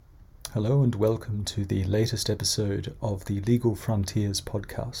Hello and welcome to the latest episode of the Legal Frontiers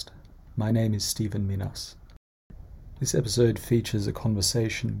podcast. My name is Stephen Minas. This episode features a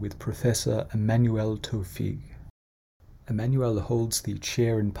conversation with Professor Emmanuel Tawfigh. Emmanuel holds the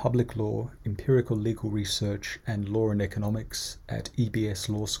Chair in Public Law, Empirical Legal Research and Law and Economics at EBS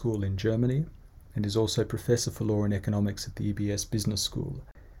Law School in Germany, and is also Professor for Law and Economics at the EBS Business School.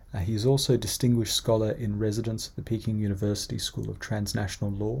 He is also Distinguished Scholar in Residence at the Peking University School of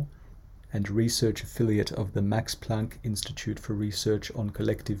Transnational Law and research affiliate of the Max Planck Institute for Research on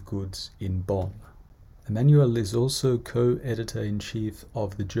Collective Goods in Bonn. Emmanuel is also co-editor-in-chief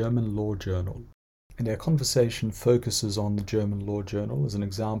of the German Law Journal, and our conversation focuses on the German Law Journal as an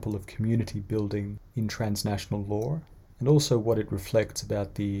example of community building in transnational law, and also what it reflects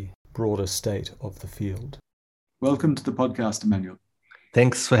about the broader state of the field. Welcome to the podcast, Emmanuel.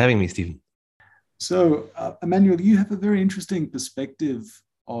 Thanks for having me, Stephen. So, Emmanuel, you have a very interesting perspective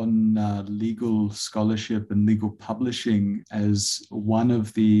on legal scholarship and legal publishing as one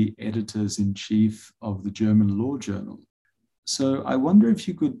of the editors-in-chief of the German Law Journal. So I wonder if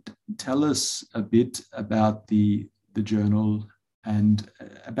you could tell us a bit about the journal and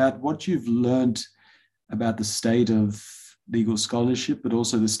about what you've learned about the state of legal scholarship, but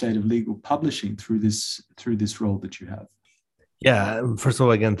also the state of legal publishing through this role that you have. Yeah, first of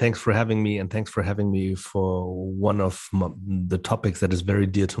all, again, thanks for having me, and thanks for having me for one of the topics that is very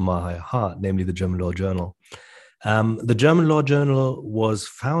dear to my heart, namely the German Law Journal. The German Law Journal was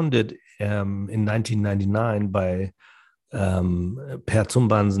founded in 1999 by Per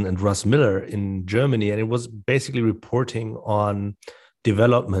Zumbansen and Russ Miller in Germany, and it was basically reporting on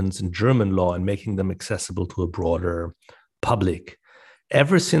developments in German law and making them accessible to a broader public.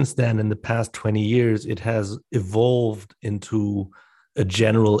 Ever since then, in the past 20 years, it has evolved into a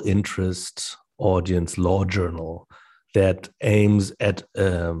general interest audience law journal that aims at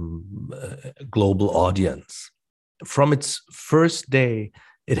a global audience. From its first day,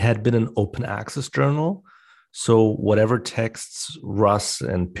 it had been an open access journal. So whatever texts Russ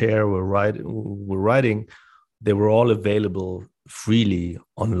and Per were writing, they were all available freely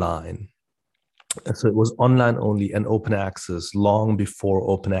online. So it was online only and open access long before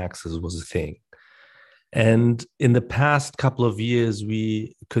open access was a thing. And in the past couple of years,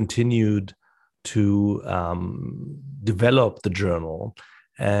 we continued to develop the journal.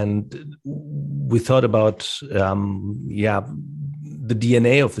 And we thought about the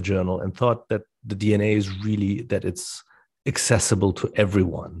DNA of the journal and thought that the DNA is really that it's accessible to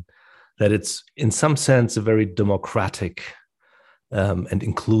everyone, that it's in some sense a very democratic and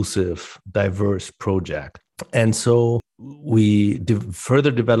inclusive, diverse project. And so we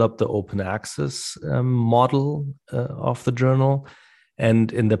further developed the open access model of the journal.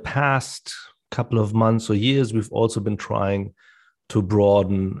 And in the past couple of months or years, we've also been trying to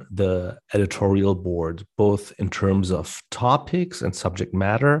broaden the editorial board, both in terms of topics and subject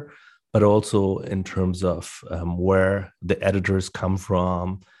matter, but also in terms of where the editors come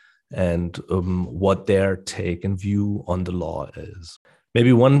from, and what their take and view on the law is.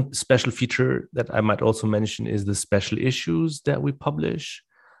 Maybe one special feature that I might also mention is the special issues that we publish.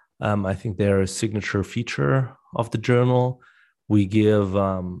 I think they're a signature feature of the journal. We give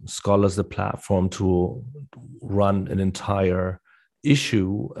scholars the platform to run an entire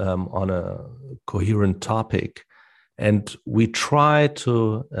issue on a coherent topic. And we try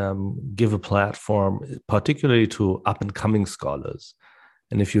to give a platform, particularly to up-and-coming scholars.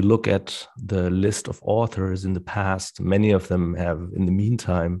 And if you look at the list of authors in the past, many of them have, in the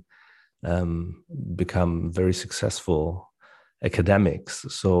meantime, become very successful academics.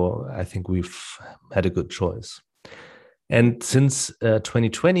 So I think we've had a good choice. And since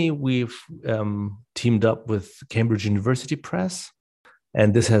 2020, we've teamed up with Cambridge University Press.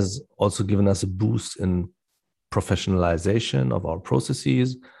 And this has also given us a boost in professionalization of our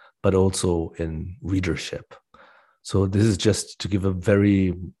processes, but also in readership. So this is just to give a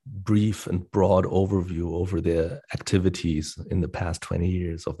very brief and broad overview over the activities in the past 20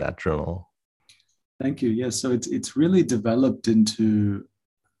 years of that journal. Thank you. Yes, so it's really developed into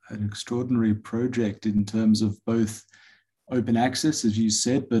an extraordinary project in terms of both open access, as you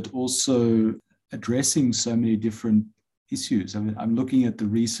said, but also addressing so many different issues. I mean, I'm looking at the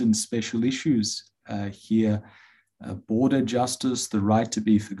recent special issues here, border justice, the right to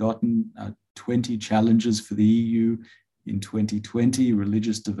be forgotten, 20 challenges for the EU in 2020,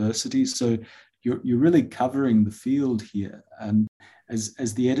 religious diversity. So you're really covering the field here. And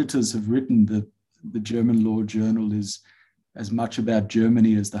as the editors have written, the German Law Journal is as much about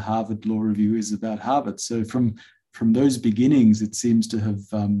Germany as the Harvard Law Review is about Harvard. So from those beginnings, it seems to have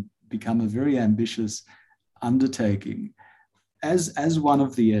become a very ambitious undertaking. as one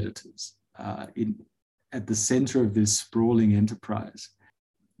of the editors at the center of this sprawling enterprise,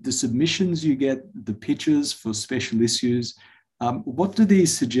 the submissions you get, the pitches for special issues, what do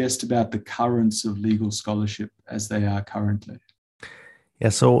these suggest about the currents of legal scholarship as they are currently? Yeah,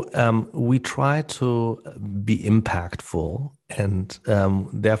 so we try to be impactful, and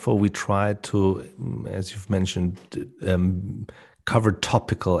therefore we try to, as you've mentioned, cover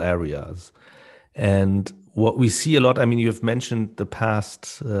topical areas. And what we see a lot, I mean, you've mentioned the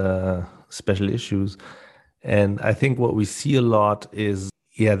past special issues, and I think what we see a lot is,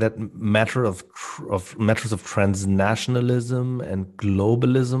 that matters of transnationalism and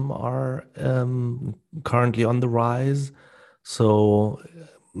globalism are currently on the rise. So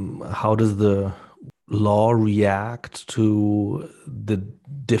how does the law react to the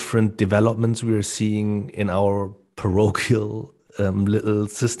different developments we are seeing in our parochial little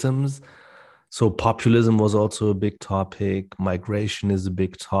systems? So populism was also a big topic. Migration is a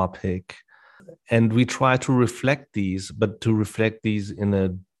big topic. And we try to reflect these, but to reflect these in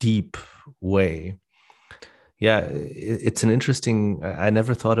a deep way. Yeah, it's an interesting. I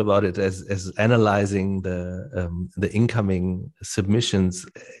never thought about it as analyzing the incoming submissions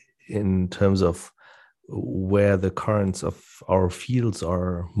in terms of where the currents of our fields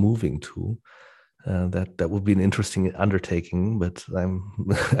are moving to. That would be an interesting undertaking, but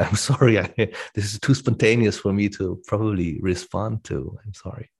I'm sorry. This is too spontaneous for me to probably respond to. I'm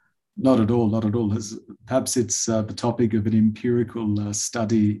sorry. Not at all, not at all. Perhaps it's the topic of an empirical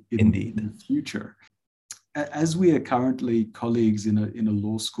study in the future. As we are currently colleagues in a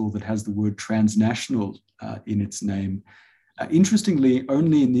law school that has the word transnational in its name, interestingly,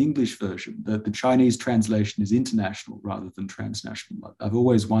 only in the English version, the Chinese translation is international rather than transnational. I've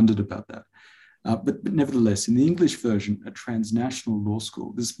always wondered about that. But nevertheless, in the English version, a transnational law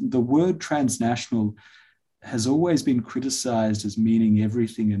school, the word transnational has always been criticized as meaning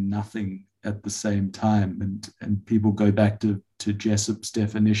everything and nothing at the same time. And people go back to Jessop's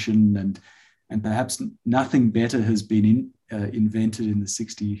definition, and perhaps nothing better has been invented in the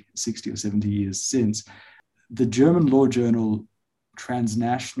 60 or 70 years since. The German Law Journal,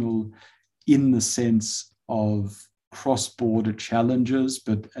 transnational in the sense of cross-border challenges,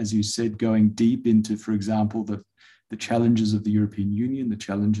 but as you said, going deep into, for example, the challenges of the European Union, the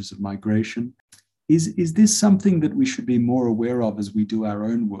challenges of migration. Is this something that we should be more aware of as we do our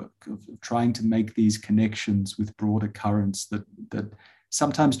own work, of trying to make these connections with broader currents that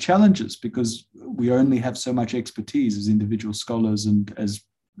sometimes challenges, because we only have so much expertise as individual scholars and as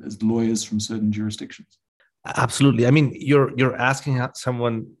lawyers from certain jurisdictions? Absolutely. I mean, you're asking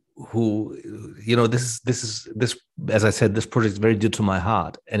someone who, this as I said, this project is very dear to my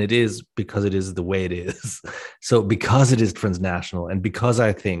heart, and it is because it is the way it is. So because it is transnational, and because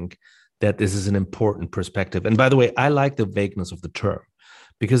I think that this is an important perspective. And by the way, I like the vagueness of the term,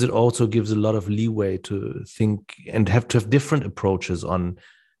 because it also gives a lot of leeway to think and have different approaches on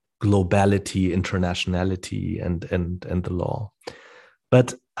globality, internationality, and the law.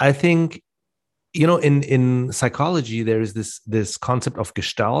 But I think, in psychology, there is this concept of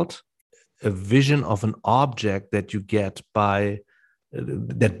Gestalt, a vision of an object that you get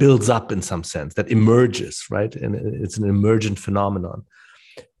that builds up in some sense, that emerges, right? And it's an emergent phenomenon.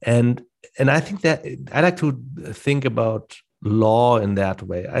 And I think that I like to think about law in that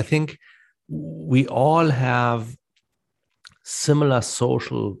way. I think we all have similar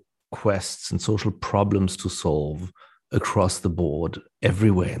social quests and social problems to solve across the board,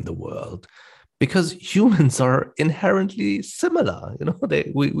 everywhere in the world, because humans are inherently similar.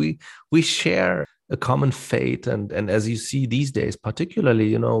 We share a common fate, and as you see these days,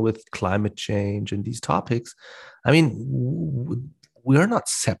 particularly with climate change and these topics, I mean, we are not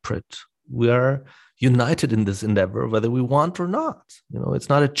separate. We are united in this endeavor, whether we want or not. It's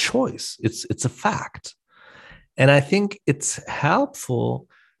not a choice. It's a fact. And I think it's helpful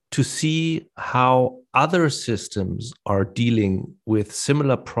to see how other systems are dealing with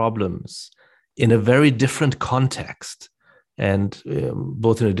similar problems in a very different context, and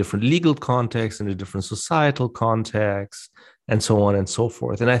both in a different legal context, in a different societal context, and so on and so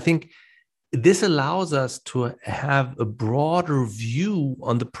forth. And I think this allows us to have a broader view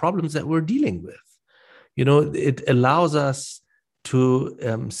on the problems that we're dealing with. It allows us to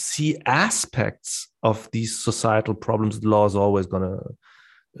see aspects of these societal problems the law is always going to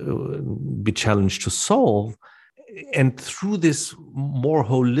be challenged to solve. And through this more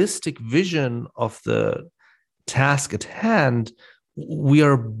holistic vision of the task at hand, we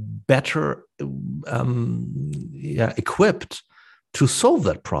are better equipped to solve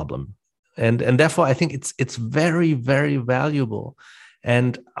that problem. And therefore, I think it's very, very valuable.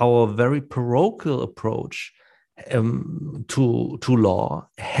 And our very parochial approach to law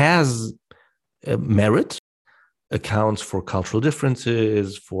has merit, accounts for cultural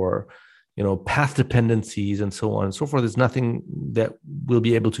differences, for path dependencies, and so on and so forth. There's nothing that we'll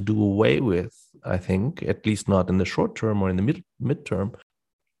be able to do away with, I think, at least not in the short term or in the midterm.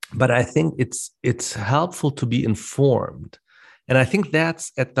 But I think it's helpful to be informed. And I think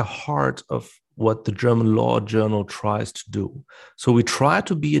that's at the heart of what the German Law Journal tries to do. So we try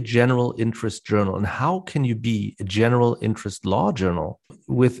to be a general interest journal. And how can you be a general interest law journal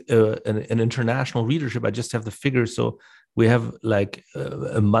with an international readership? I just have the figures. So we have like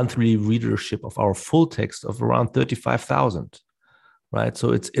a monthly readership of our full text of around 35,000, right?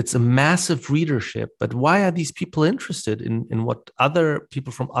 So it's a massive readership. But why are these people interested in what other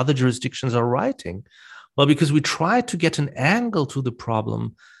people from other jurisdictions are writing? Well, because we try to get an angle to the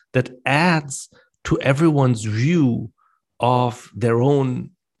problem that adds to everyone's view of their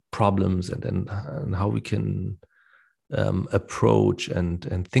own problems and how we can approach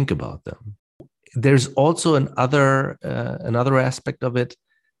and think about them. There's also another aspect of it,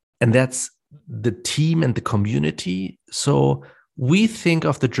 and that's the team and the community. So we think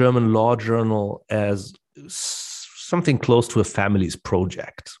of the German Law Journal as something close to a family's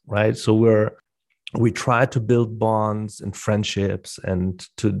project, right? So we try to build bonds and friendships and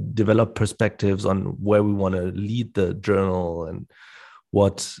to develop perspectives on where we want to lead the journal and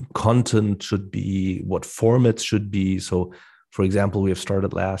what content should be, what formats should be. So, for example, we have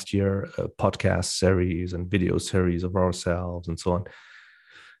started last year a podcast series and video series of ourselves and so on.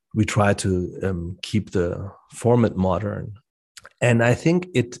 We try to keep the format modern. And I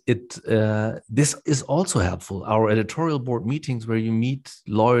think this is also helpful. Our editorial board meetings, where you meet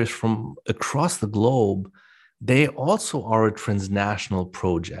lawyers from across the globe, they also are a transnational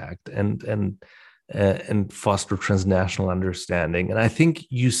project and foster transnational understanding. And I think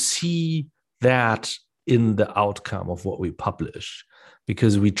you see that in the outcome of what we publish,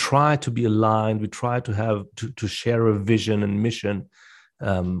 because we try to be aligned. We try to have to share a vision and mission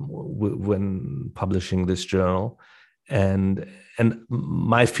when publishing this journal. And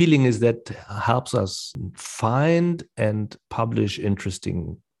my feeling is that helps us find and publish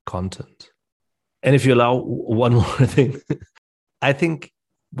interesting content. And if you allow one more thing, I think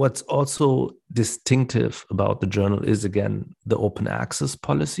what's also distinctive about the journal is, again, the open access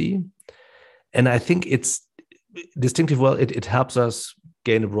policy. And I think it's distinctive. Well, it helps us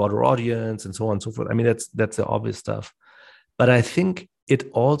gain a broader audience and so on and so forth. I mean, that's the obvious stuff. But I think it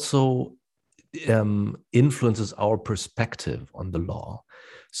also influences our perspective on the law.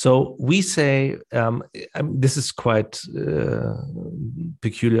 So we say, this is quite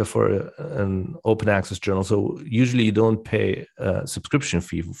peculiar for an open access journal. So usually you don't pay a subscription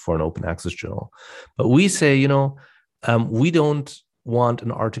fee for an open access journal. But we say, we don't want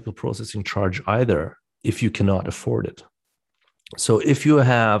an article processing charge either if you cannot afford it. So if you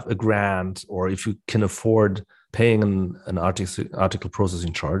have a grant or if you can afford paying an article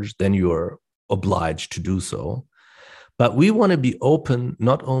processing charge, then you are obliged to do so. But we want to be open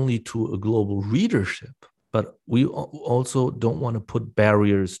not only to a global readership, but we also don't want to put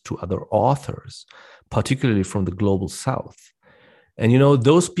barriers to other authors, particularly from the global south. And,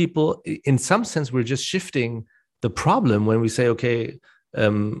 those people, in some sense, we're just shifting the problem when we say, okay,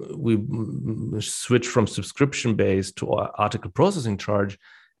 we switch from subscription-based to article processing charge.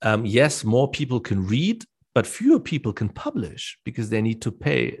 Yes, more people can read, but fewer people can publish because they need to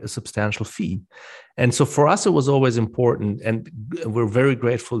pay a substantial fee. And so for us, it was always important, and we're very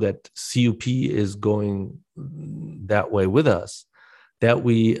grateful that CUP is going that way with us, that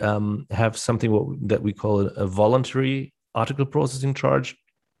we have something that we call a voluntary article processing charge,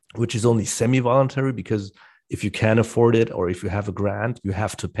 which is only semi-voluntary, because if you can afford it or if you have a grant, you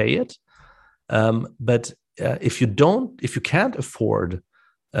have to pay it. But if you can't afford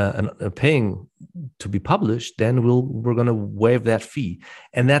paying to be published, then we're going to waive that fee.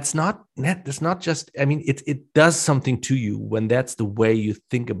 And that's not just, I mean, it does something to you when that's the way you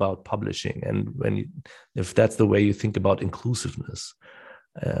think about publishing, and if that's the way you think about inclusiveness.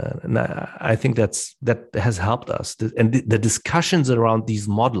 And I think that has helped us, and the discussions around these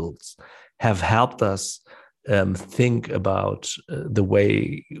models have helped us think about the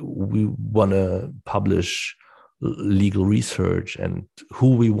way we want to publish legal research and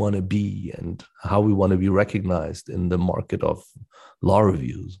who we want to be and how we want to be recognized in the market of law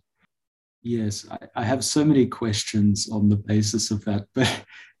reviews. Yes, I have so many questions on the basis of that, but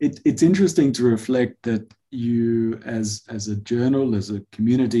it's interesting to reflect that you, as a journal, as a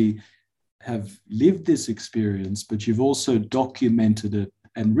community, have lived this experience, but you've also documented it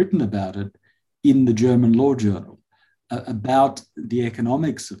and written about it in the German Law Journal, about the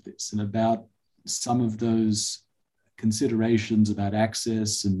economics of this and about some of those considerations about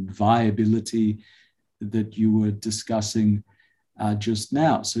access and viability that you were discussing just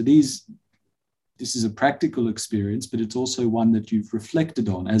now. So this is a practical experience, but it's also one that you've reflected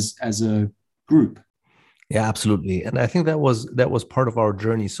on as a group. Yeah, absolutely. And I think that was part of our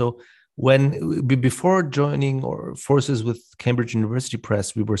journey. So before joining forces with Cambridge University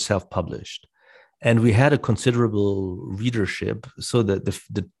Press, we were self-published, and we had a considerable readership. So that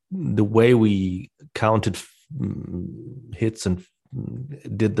the way we counted hits and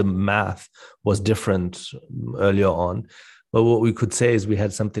did the math was different earlier on. But what we could say is we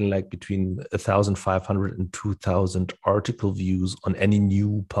had something like between 1,500 and 2,000 article views on any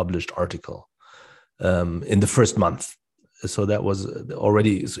new published article in the first month. So that was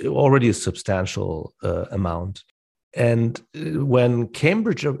already a substantial amount. And when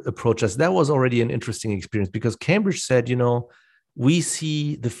Cambridge approached us, that was already an interesting experience, because Cambridge said, we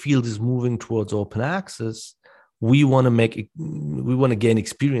see the field is moving towards open access. We want to gain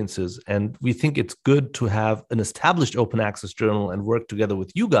experiences, and we think it's good to have an established open access journal and work together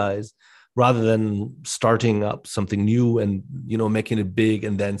with you guys, rather than starting up something new and making it big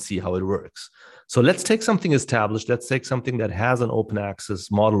and then see how it works. So let's take something established. Let's take something that has an open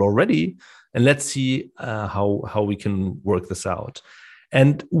access model already, and let's see how we can work this out.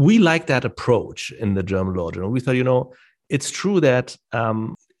 And we like that approach in the German Law Journal. We thought, it's true that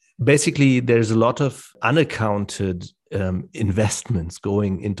basically there's a lot of unaccounted investments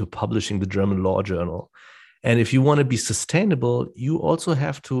going into publishing the German Law Journal. And if you want to be sustainable, you also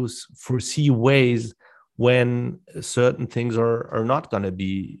have to foresee ways when certain things are not going to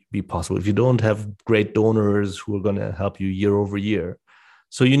be possible, if you don't have great donors who are going to help you year over year.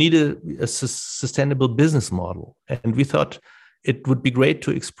 So you need a sustainable business model. And we thought it would be great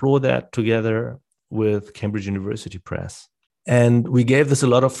to explore that together with Cambridge University Press. And we gave this a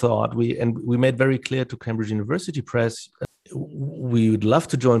lot of thought. We made very clear to Cambridge University Press, we would love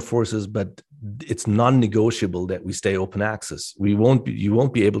to join forces, but it's non-negotiable that we stay open access. You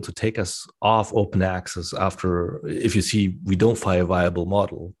won't be able to take us off open access if you see we don't find a viable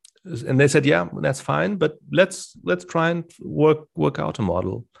model. And they said, yeah, that's fine, but let's try and work out a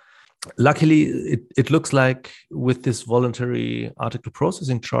model. Luckily, it looks like with this voluntary article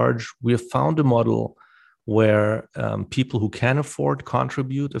processing charge, we have found a model where people who can afford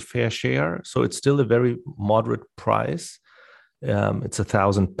contribute a fair share. So it's still a very moderate price. It's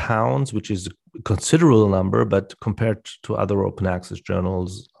 £1,000, which is a considerable number, but compared to other open access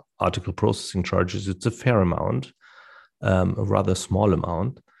journals, article processing charges, it's a fair amount, a rather small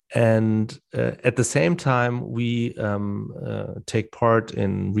amount. And at the same time, we take part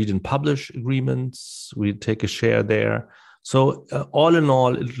in read and publish agreements. We take a share there. So all in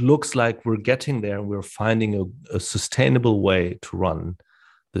all, it looks like we're getting there. We're finding a sustainable way to run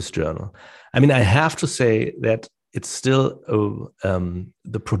this journal. I mean, I have to say that it's still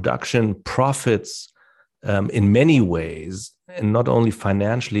the production profits in many ways, and not only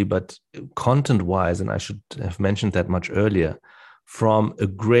financially, but content-wise, and I should have mentioned that much earlier, from a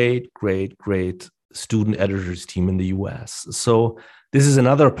great, great, great student editors team in the US. So this is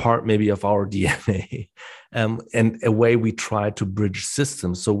another part maybe of our DNA, and a way we try to bridge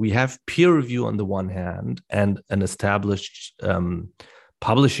systems. So we have peer review on the one hand, and an established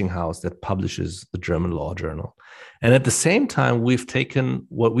publishing house that publishes the German Law Journal. And at the same time, we've taken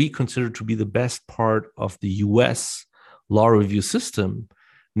what we consider to be the best part of the US law review system,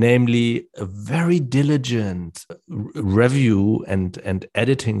 namely a very diligent review and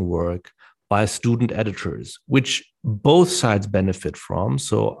editing work by student editors, which both sides benefit from.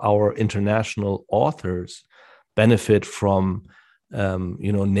 So our international authors benefit from,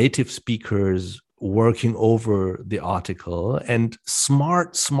 native speakers working over the article, and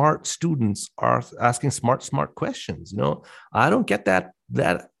smart students are asking smart questions. I don't get that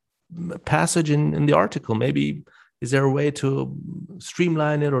passage in the article. Maybe is there a way to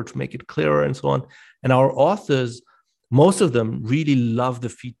streamline it or to make it clearer, and so on? And our authors, most of them, really love the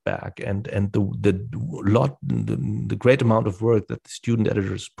feedback and the great amount of work that the student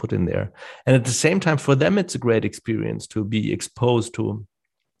editors put in there. And at the same time, for them, it's a great experience to be exposed to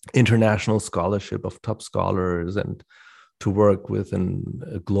international scholarship of top scholars and to work with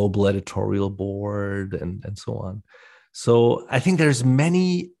a global editorial board and so on. So I think there's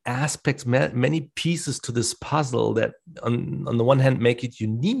many aspects, many pieces to this puzzle that on the one hand make it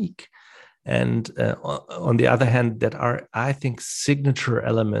unique, and on the other hand that are, I think, signature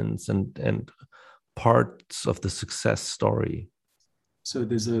elements and parts of the success story. So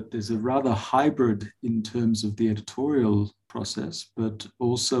there's a rather hybrid in terms of the editorial process, but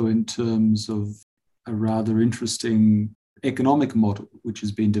also in terms of a rather interesting economic model which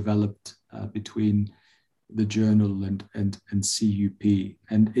has been developed between the journal and CUP.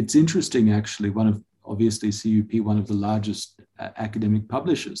 And it's interesting, actually, obviously CUP, one of the largest academic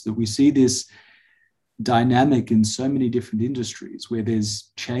publishers, that we see this dynamic in so many different industries where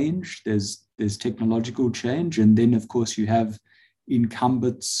there's change, there's technological change, and then of course you have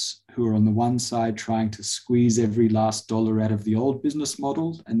incumbents who are on the one side trying to squeeze every last dollar out of the old business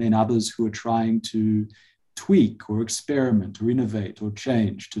model, and then others who are trying to tweak or experiment or innovate or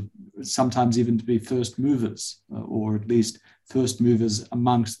change, to sometimes even to be first movers, or at least first movers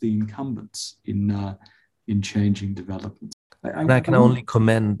amongst the incumbents in changing developments. I can only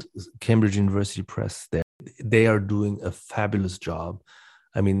commend Cambridge University Press there. They are doing a fabulous job.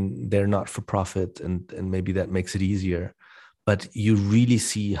 I mean, they're not for profit, and maybe that makes it easier. But you really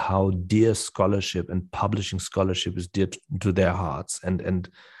see how dear scholarship and publishing scholarship is dear to their hearts. And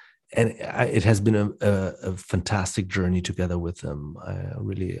it has been a fantastic journey together with them.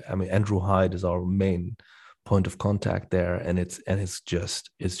 I mean, Andrew Hyde is our main point of contact there, and it's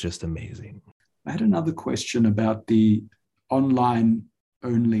just amazing. I had another question about the online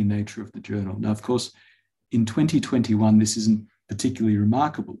only nature of the journal. Now, of course, in 2021, this isn't particularly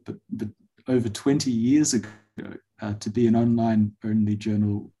remarkable, but over 20 years ago, to be an online only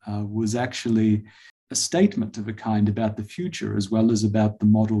journal was actually a statement of a kind about the future, as well as about the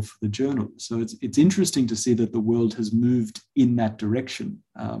model for the journal. So it's interesting to see that the world has moved in that direction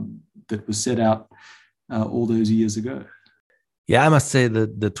that was set out all those years ago. Yeah, I must say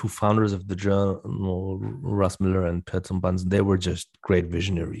that the two founders of the journal, Russ Miller and Per zum Bunsen, they were just great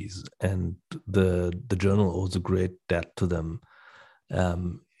visionaries, and the journal owes a great debt to them.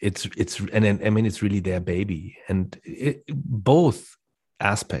 It's really their baby, and both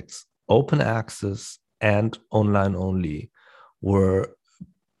aspects, open access and online only, were,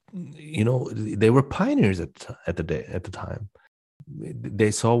 they were pioneers at the time.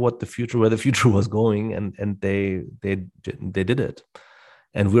 They saw where the future was going, and they did it,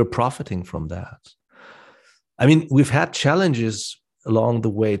 and we're profiting from that. I mean, we've had challenges along the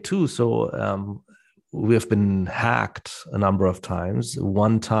way too. So we have been hacked a number of times.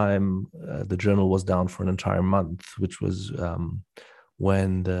 One time, the journal was down for an entire month, which was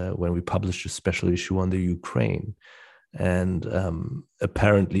when we published a special issue on the Ukraine. And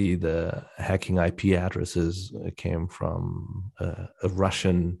apparently the hacking IP addresses came from a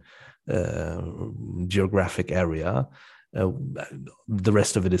Russian geographic area. The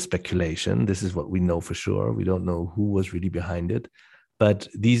rest of it is speculation. This is what we know for sure. We don't know who was really behind it. But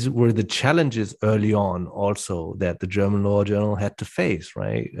these were the challenges early on also that the German Law Journal had to face,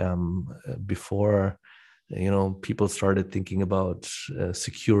 right? Before people started thinking about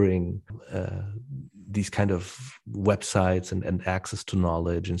securing these kind of websites and access to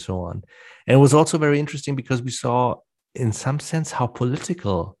knowledge and so on. And it was also very interesting because we saw, in some sense, how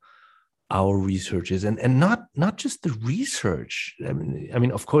political our research is, and not just the research. I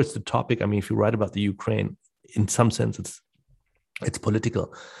mean, of course, the topic. I mean, if you write about the Ukraine, in some sense, it's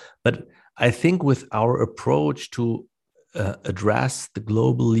political. But I think with our approach to address the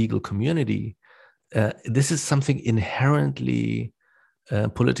global legal community, this is something inherently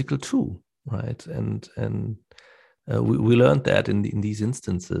political too, right? And we learned that in these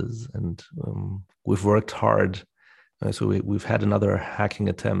instances, and we've worked hard. So we've had another hacking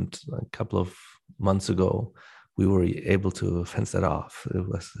attempt a couple of months ago. We were able to fence that off.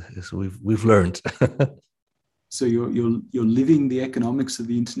 So we've learned. So you're living the economics of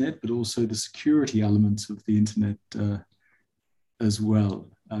the internet, but also the security elements of the internet as well.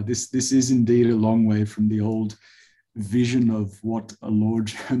 This is indeed a long way from the old vision of what a law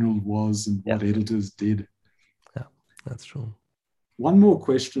journal was and what editors did. Yeah, that's true. One more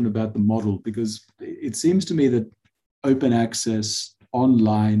question about the model, because it seems to me that open access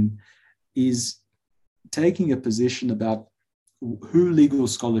online is taking a position about who legal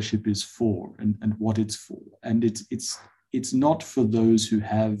scholarship is for and what it's for. And it's not for those who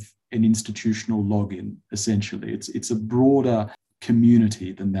have an institutional login, essentially. It's a broader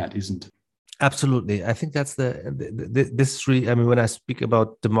community than that, isn't it? Absolutely. I think that's this is really, I mean, when I speak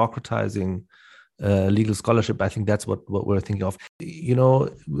about democratizing legal scholarship, I think that's what we're thinking of.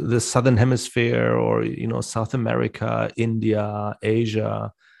 The Southern Hemisphere, or, South America, India,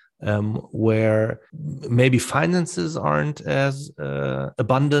 Asia, where maybe finances aren't as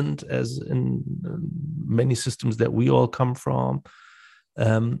abundant as in many systems that we all come from.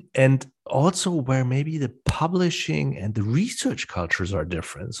 And also where maybe the publishing and the research cultures are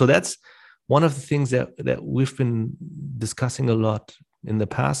different. So that's one of the things that we've been discussing a lot in the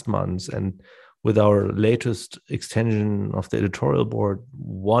past months. And with our latest extension of the editorial board,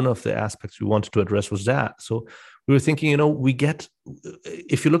 one of the aspects we wanted to address was that. So we were thinking,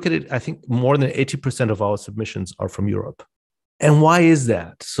 if you look at it, I think more than 80% of our submissions are from Europe. And why is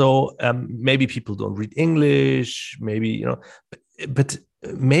that? So maybe people don't read English, maybe, but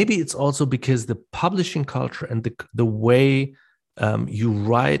maybe it's also because the publishing culture and the way you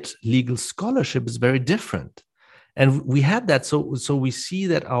write legal scholarship is very different. And we had that. So we see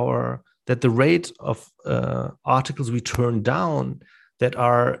that the rate of articles we turn down that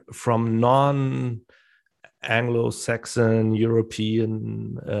are from non-Anglo-Saxon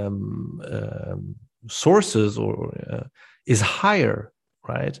European sources is higher,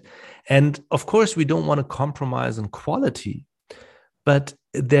 right? And of course, we don't want to compromise on quality, but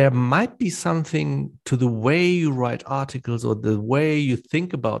there might be something to the way you write articles or the way you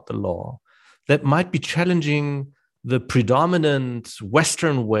think about the law that might be challenging the predominant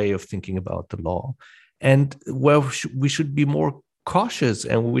Western way of thinking about the law, and where we should be more cautious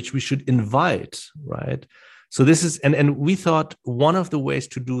and which we should invite, right? So this is, and we thought one of the ways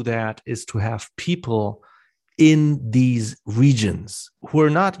to do that is to have people in these regions who are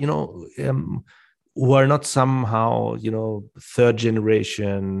not, who are not somehow, third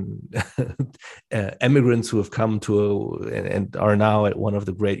generation immigrants who have come and are now at one of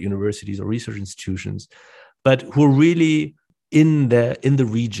the great universities or research institutions, but who are really in the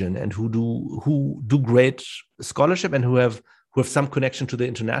region and who do great scholarship and who have some connection to the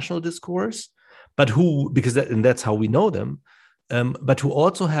international discourse, but that's how we know them, but who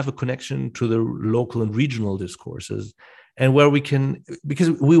also have a connection to the local and regional discourses, and where we can,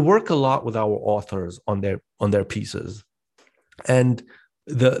 because we work a lot with our authors on their pieces, and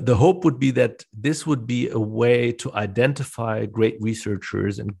the hope would be that this would be a way to identify great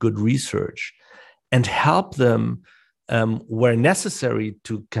researchers and good research and help them where necessary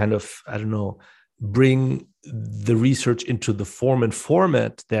to kind of, bring the research into the form and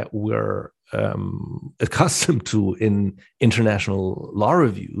format that we're accustomed to in international law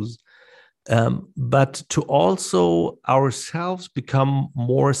reviews, but to also ourselves become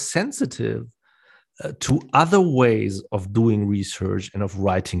more sensitive to other ways of doing research and of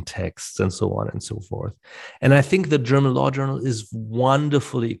writing texts and so on and so forth. And I think the German Law Journal is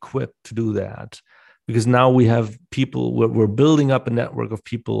wonderfully equipped to do that, because now we have people, we're building up a network of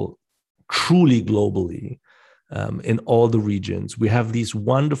people truly globally in all the regions. We have these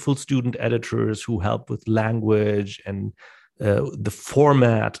wonderful student editors who help with language and the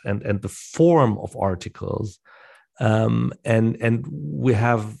format and the form of articles. And we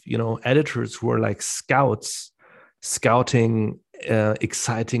have, editors who are like scouting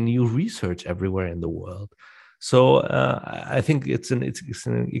exciting new research everywhere in the world. So I think it's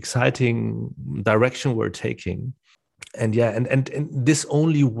an exciting direction we're taking. And and this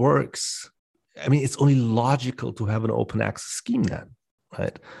only works. I mean, it's only logical to have an open access scheme then,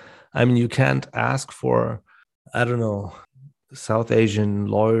 right? I mean, you can't ask for, South Asian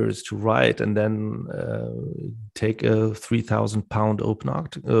lawyers to write and then take a £3,000 open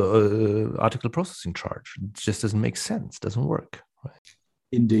article processing charge. It just doesn't make sense, doesn't work. Right?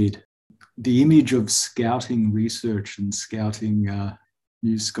 Indeed. The image of scouting research and scouting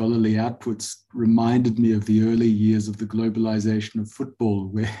new scholarly outputs reminded me of the early years of the globalization of football,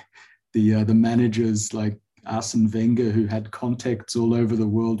 where the managers like Arsene Wenger, who had contacts all over the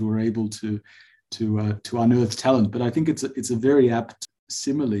world, were able to unearth talent. But I think it's a very apt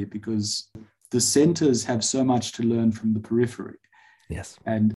simile, because the centers have so much to learn from the periphery. Yes.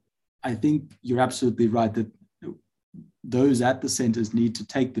 And I think you're absolutely right that those at the centers need to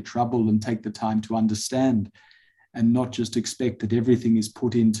take the trouble and take the time to understand, and not just expect that everything is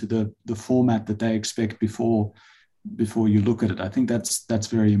put into the format that they expect before you look at it. I think that's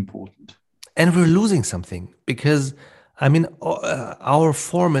very important. And we're losing something, because our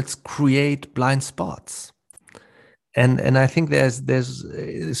formats create blind spots, and I think there's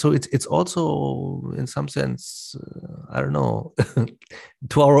so it's also in some sense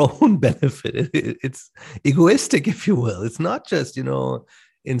to our own benefit. It's egoistic, if you will. It's not just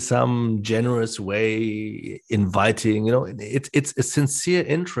in some generous way inviting. It's a sincere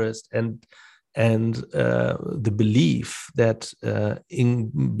interest and the belief that in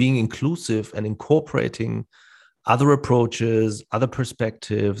being inclusive and incorporating other approaches, other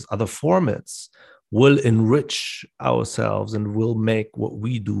perspectives, other formats will enrich ourselves and will make what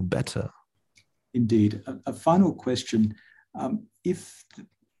we do better. Indeed. A final question. If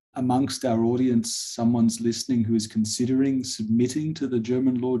amongst our audience, someone's listening who is considering submitting to the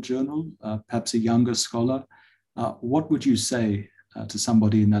German Law Journal, perhaps a younger scholar, what would you say to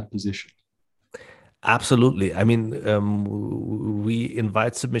somebody in that position? Absolutely. I mean, we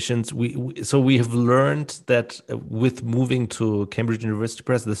invite submissions. So we have learned that with moving to Cambridge University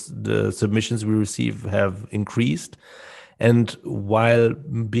Press, the submissions we receive have increased. And while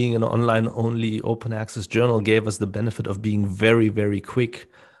being an online-only open access journal gave us the benefit of being very, very quick,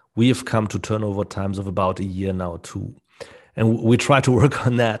 we have come to turnover times of about a year now too. And we try to work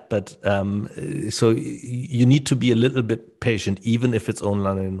on that, but so you need to be a little bit patient, even if it's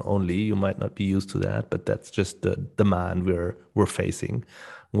online only. You might not be used to that, but that's just the demand we're facing,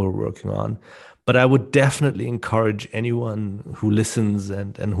 we're working on. But I would definitely encourage anyone who listens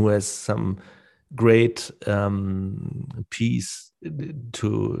and who has some great piece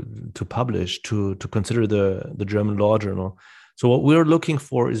to publish to consider the German Law Journal. So what we're looking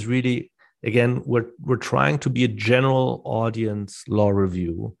for is really, again, we're trying to be a general audience law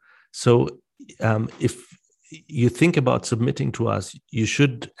review. So if you think about submitting to us, you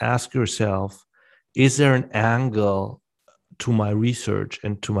should ask yourself, is there an angle to my research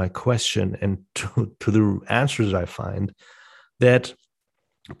and to my question and to the answers I find that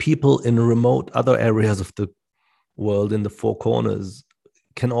people in remote other areas of the world in the four corners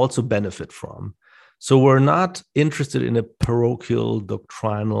can also benefit from? So we're not interested in a parochial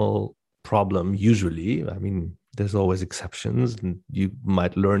doctrinal problem usually. I mean, there's always exceptions and you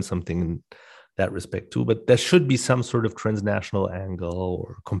might learn something in that respect too, but there should be some sort of transnational angle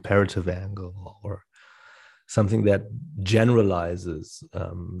or comparative angle or something that generalizes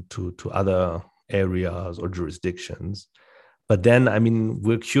to other areas or jurisdictions. But then, I mean,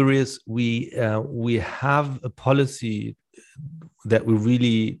 we're curious. We have a policy that we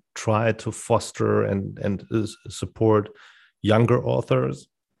really try to foster and support younger authors.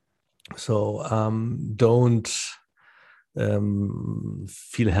 So don't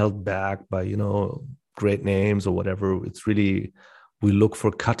feel held back by great names or whatever. It's really, we look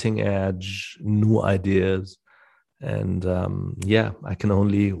for cutting edge new ideas. And I can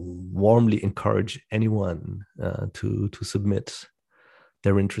only warmly encourage anyone to submit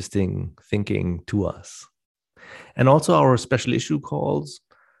their interesting thinking to us. And also our special issue calls.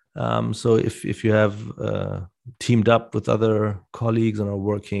 So if you have teamed up with other colleagues and are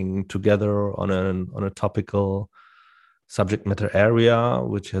working together on a topical subject matter area,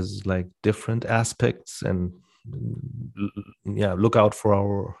 which has like different aspects, and look out for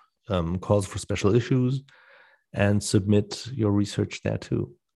our calls for special issues and submit your research there too.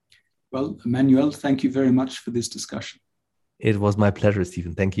 Well, Emmanuel, thank you very much for this discussion. It was my pleasure,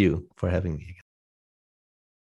 Stephen. Thank you for having me.